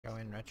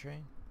retry?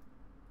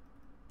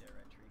 Yeah,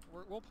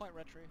 retry. We'll point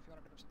retry if you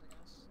want to pick up something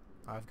else.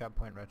 I've got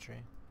point retry.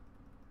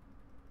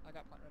 I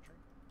got point retry.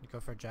 You go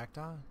for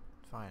jackdaw?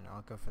 Fine,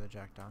 I'll go for the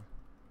jackdaw.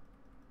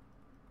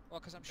 Well,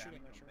 because I'm shooting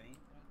Bounty on retry. B.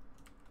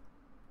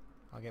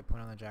 Yeah. I'll get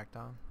point on the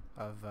jackdaw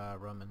of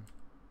Roman.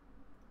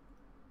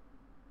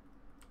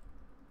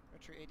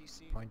 Retry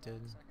ADC. Pointed.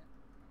 Hold on a second.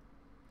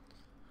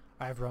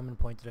 I have Roman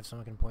pointed if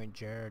someone can point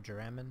Jeramin.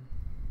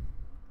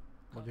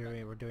 Come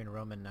back. We're doing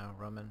Roman now.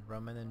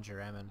 Roman and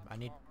Jeramin. I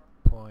need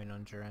Far. point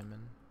on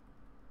Jeramin.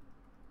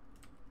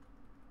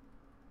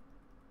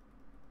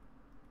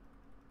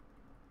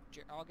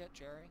 I'll get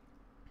Jerry.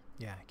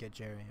 Yeah, get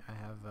Jerry. I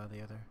have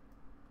the other.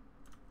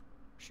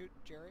 Shoot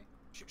Jerry.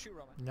 Shoot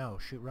Roman. No,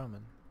 shoot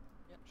Roman.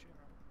 Yep, shoot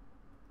Roman.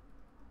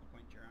 I'll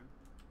point Jerome.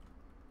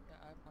 Yeah,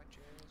 I point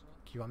Jerry as well.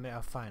 Do you want me?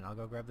 Oh, fine. I'll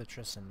go grab the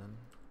Tristan then.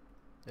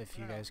 If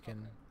you No, guys can.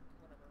 okay.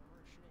 Whatever.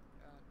 We're shooting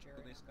Jerry.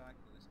 Kill this guy,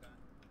 kill this guy.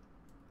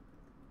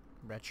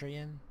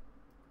 Retrian?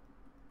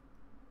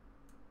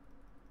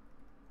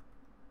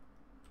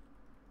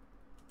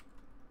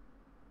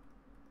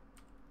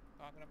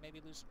 Oh, I'm gonna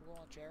maybe lose spool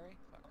on Jerry.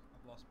 Fuck.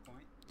 I've lost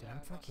point. Dude, Yeah, I'm I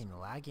lost fucking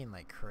lagging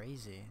like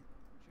crazy.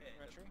 Shooting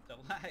retry. The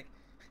lag.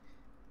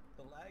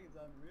 The lag is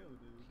unreal,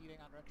 dude. Heating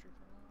on retry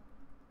for a while.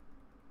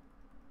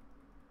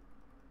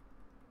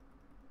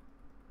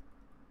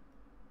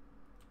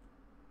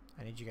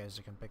 I need you guys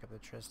to come pick up the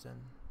Tristan.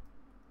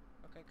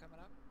 Okay, coming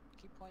up.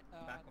 Keep point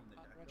Back on the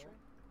retry. jackdaw.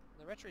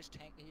 The retry's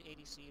tank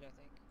ADC'd, I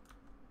think.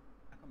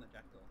 Back on the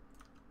jackdaw.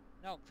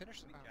 No,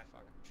 finish the. Give me Oh, jackdaw.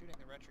 fuck. I'm shooting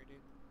the retry,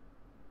 dude.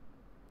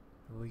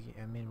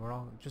 I mean, we're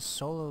all just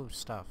solo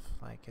stuff.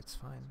 Like, it's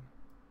fine.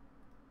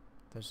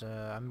 There's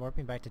a. I'm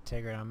warping back to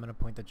Tigger, and I'm gonna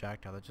point the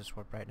jackdaw that just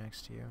warped right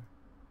next to you.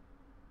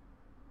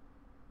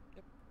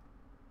 Yep.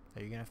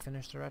 Are you gonna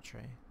finish the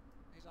retry?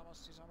 He's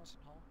almost in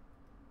hull.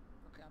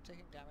 Okay, I'm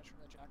taking damage from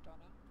the jackdaw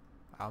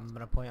now.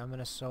 I'm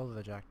gonna solo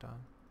the jackdaw.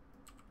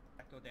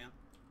 Jackdaw down.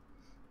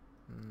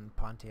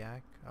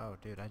 Pontiac. Oh,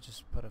 dude, I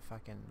just put a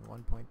fucking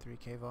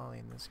 1.3k volley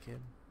in this kid.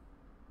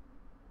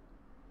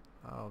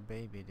 Oh,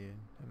 baby, dude.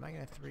 Am I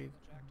gonna Finish three? the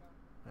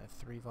jackdaw.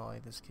 Three volley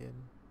this kid.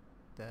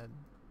 Dead.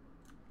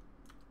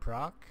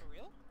 Proc? For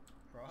real?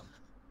 Pro.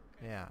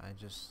 Okay. Yeah, I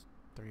just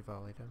three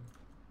volleyed him.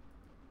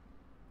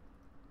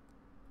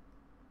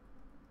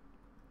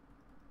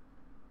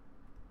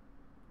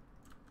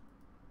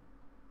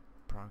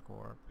 Proc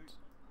warped. Dude,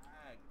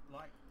 lag.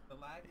 Like, the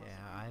lag must Yeah,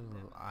 have been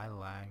never I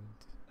stopped.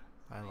 lagged.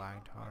 That's I the thing,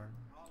 lagged like, hard.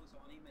 I was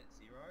on him at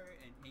 0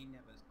 and he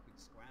never could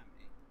scram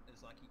me.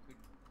 It's like he could,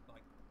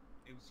 like,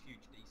 it was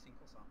huge desync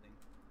or something.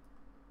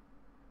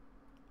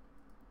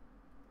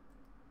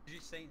 You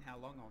seen how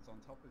long I was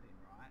on top of him,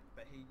 right?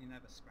 But he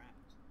never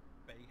scrammed.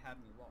 But he had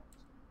me locked.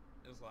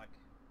 It was like,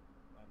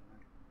 I don't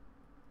know.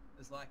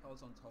 It's like I was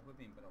on top of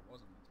him, but I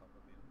wasn't on top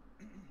of him.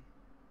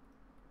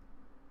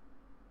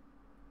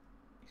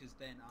 Because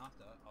then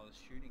after, I was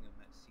shooting him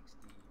at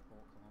 64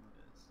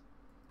 kilometers.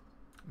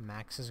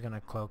 Max is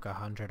gonna cloak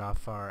 100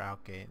 off our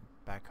outgate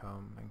back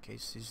home in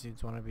case these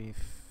dudes wanna be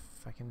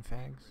fucking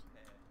fags.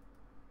 Repair.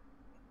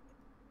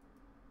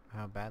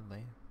 How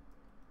badly?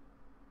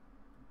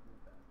 Real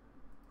bad.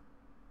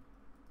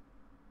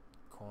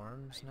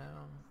 Corms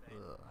now? 80%,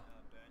 Ugh.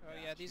 burnt Oh out,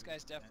 yeah, these shooting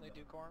guys definitely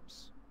do defender.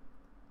 corms.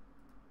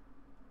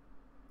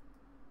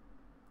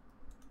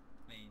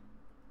 I mean,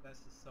 that's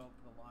the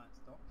self-reliance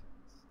doctrines.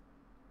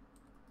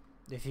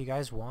 If you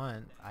guys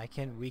want,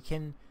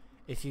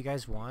 if you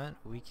guys want,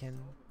 we can,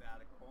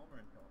 About a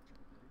cormorant doctrine,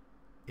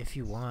 dude. if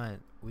you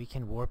want, we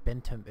can warp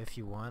into, if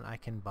you want, I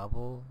can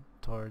bubble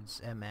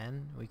towards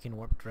MN, we can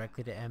warp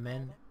directly to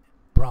MN,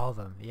 brawl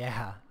them,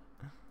 yeah.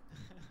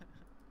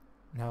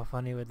 How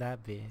funny would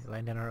that be?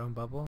 Land in our own bubble?